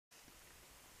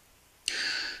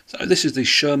So this is the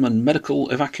Sherman Medical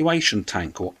Evacuation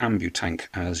Tank, or Ambutank,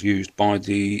 as used by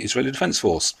the Israeli Defence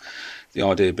Force. The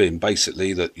idea being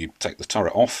basically that you take the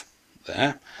turret off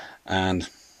there and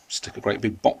stick a great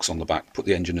big box on the back, put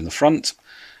the engine in the front,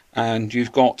 and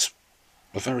you've got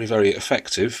a very, very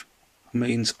effective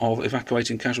means of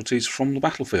evacuating casualties from the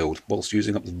battlefield whilst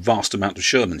using up the vast amount of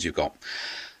Shermans you've got.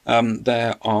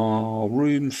 There are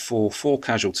room for 4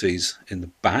 casualties in the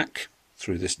back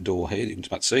through this door here you can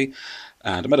about see,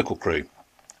 and a medical crew.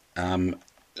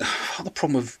 The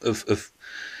problem of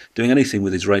doing anything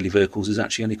with Israeli vehicles is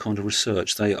actually any kind of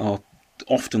research. They are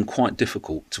often quite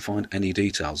difficult to find any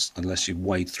details unless you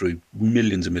wade through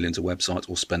millions and millions of websites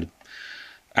or spend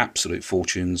absolute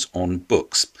fortunes on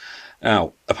books.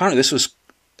 Now, apparently this was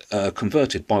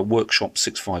converted by Workshop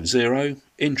 650,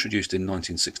 introduced in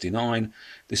 1969.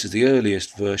 This is the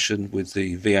earliest version with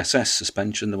the VSS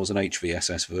suspension. There was an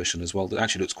HVSS version as well that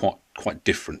actually looks quite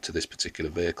different to this particular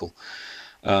vehicle.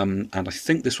 And I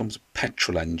think this one was a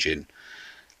petrol engine.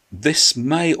 This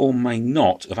may or may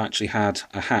not have actually had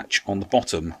a hatch on the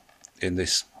bottom in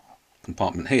this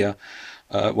compartment here,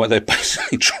 where they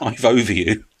basically drive over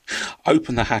you,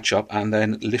 open the hatch up, and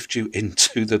then lift you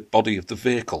into the body of the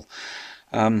vehicle.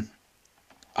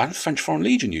 The French Foreign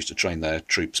Legion used to train their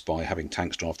troops by having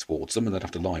tanks drive towards them, and they'd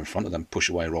have to lie in front and then push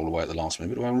away, roll away at the last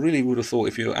minute. But I really would have thought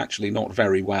if you're actually not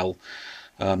very well,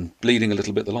 bleeding a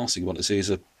little bit, the last thing you want to see is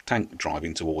a tank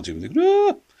driving towards you.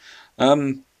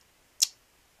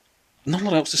 Not a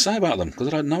lot else to say about them because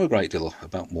I don't know a great deal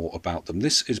more about them.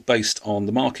 This is based on,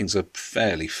 the markings are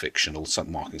fairly fictional.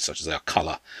 Some markings, such as their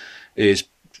colour, is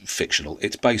fictional.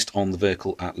 It's based on the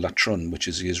vehicle at Latrun, which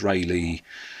is the Israeli.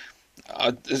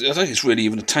 I don't think it's really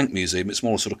even a tank museum. It's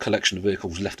more a sort of collection of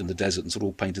vehicles left in the desert and sort of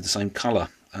all painted the same colour.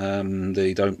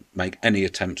 They don't make any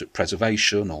attempt at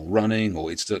preservation or running,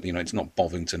 or it's not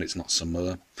Bovington, it's not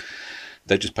Samur.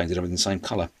 They've just painted everything the same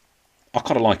colour. I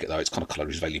kind of like it though. It's kind of colour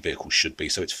Israeli vehicles should be,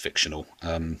 so it's fictional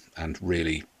and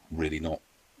really, really not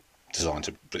designed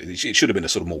to. It should have been a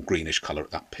sort of more greenish colour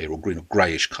at that period, or green or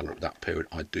greyish colour at that period,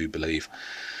 I do believe.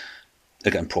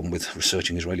 Again, problem with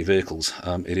researching Israeli vehicles.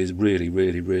 It is really,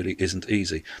 really, really isn't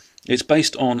easy. It's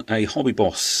based on a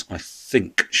HobbyBoss, I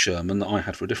think, Sherman that I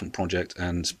had for a different project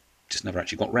and just never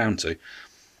actually got round to.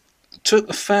 It took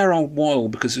a fair old while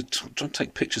because it trying to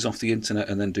take pictures off the internet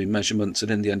and then do measurements, and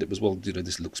in the end it was, well,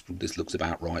 this looks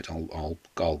about right. I'll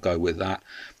go with that.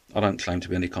 I don't claim to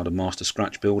be any kind of master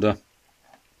scratch builder.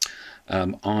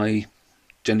 I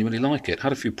genuinely like it.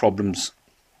 Had a few problems,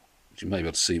 which you may be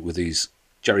able to see with these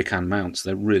jerry can mounts.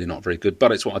 They're really not very good,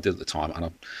 but it's what I did at the time, and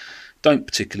I don't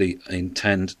particularly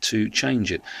intend to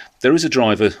change it. There is a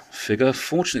driver figure.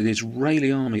 Fortunately, the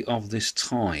Israeli army of this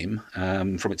time,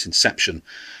 from its inception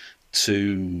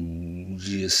to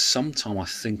sometime I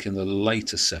think in the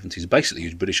later 70s, basically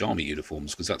used British Army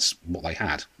uniforms because that's what they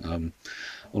had. An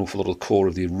awful lot of the core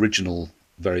of the original,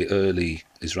 very early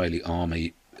Israeli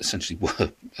army essentially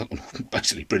were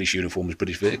basically British uniforms,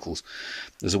 British vehicles.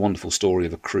 There's a wonderful story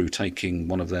of a crew taking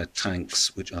one of their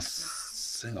tanks, which I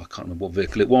can't remember what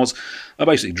vehicle it was. I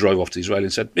basically drove off to the Israeli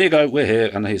and said, here you go, we're here,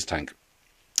 and here's a tank.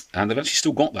 And they've actually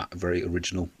still got that very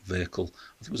original vehicle.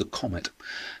 I think it was a Comet.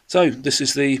 So this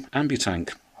is the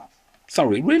Ambutank.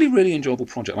 Thoroughly, really, really enjoyable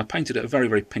project. I painted it a very,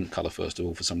 very pink colour first of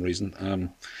all for some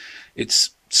reason.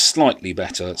 It's slightly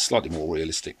better, slightly more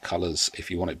realistic colours if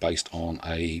you want it based on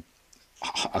a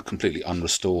completely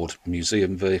unrestored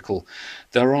museum vehicle.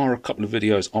 There are a couple of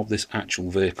videos of this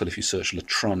actual vehicle. If you search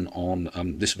Latrun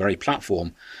on this very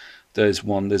platform, there's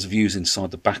views inside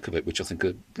the back of it, which I think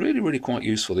are really, really quite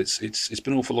useful. It's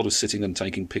been an awful lot of sitting and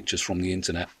taking pictures from the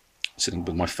internet, sitting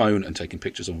with my phone and taking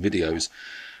pictures of videos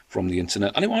from the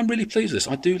internet. Anyway, I'm really pleased with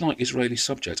this. I do like Israeli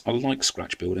subjects. I like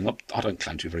scratch building. I don't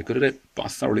claim to be very good at it, but I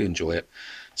thoroughly enjoy it.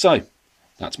 So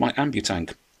that's my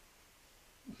Ambutank.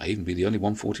 May even be the only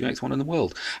 1/48th one in the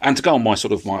world. And to go on my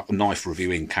sort of my knife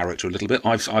reviewing character a little bit,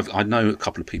 I know a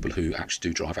couple of people who actually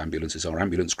do drive ambulances, our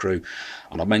ambulance crew,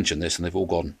 and I mentioned this and they've all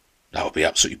gone, that would be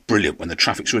absolutely brilliant when the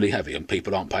traffic's really heavy and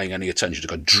people aren't paying any attention to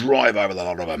go drive over the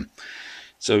lot of them.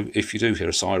 So if you do hear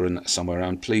a siren somewhere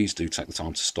around, please do take the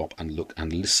time to stop and look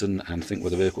and listen and think where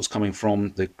the vehicle's coming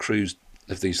from. The crews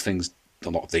of these things, a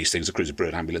lot of these things, the crews of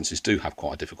British ambulances do have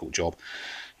quite a difficult job.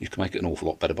 You can make it an awful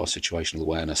lot better by situational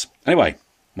awareness. Anyway,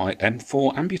 my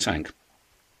M4 Ambutank.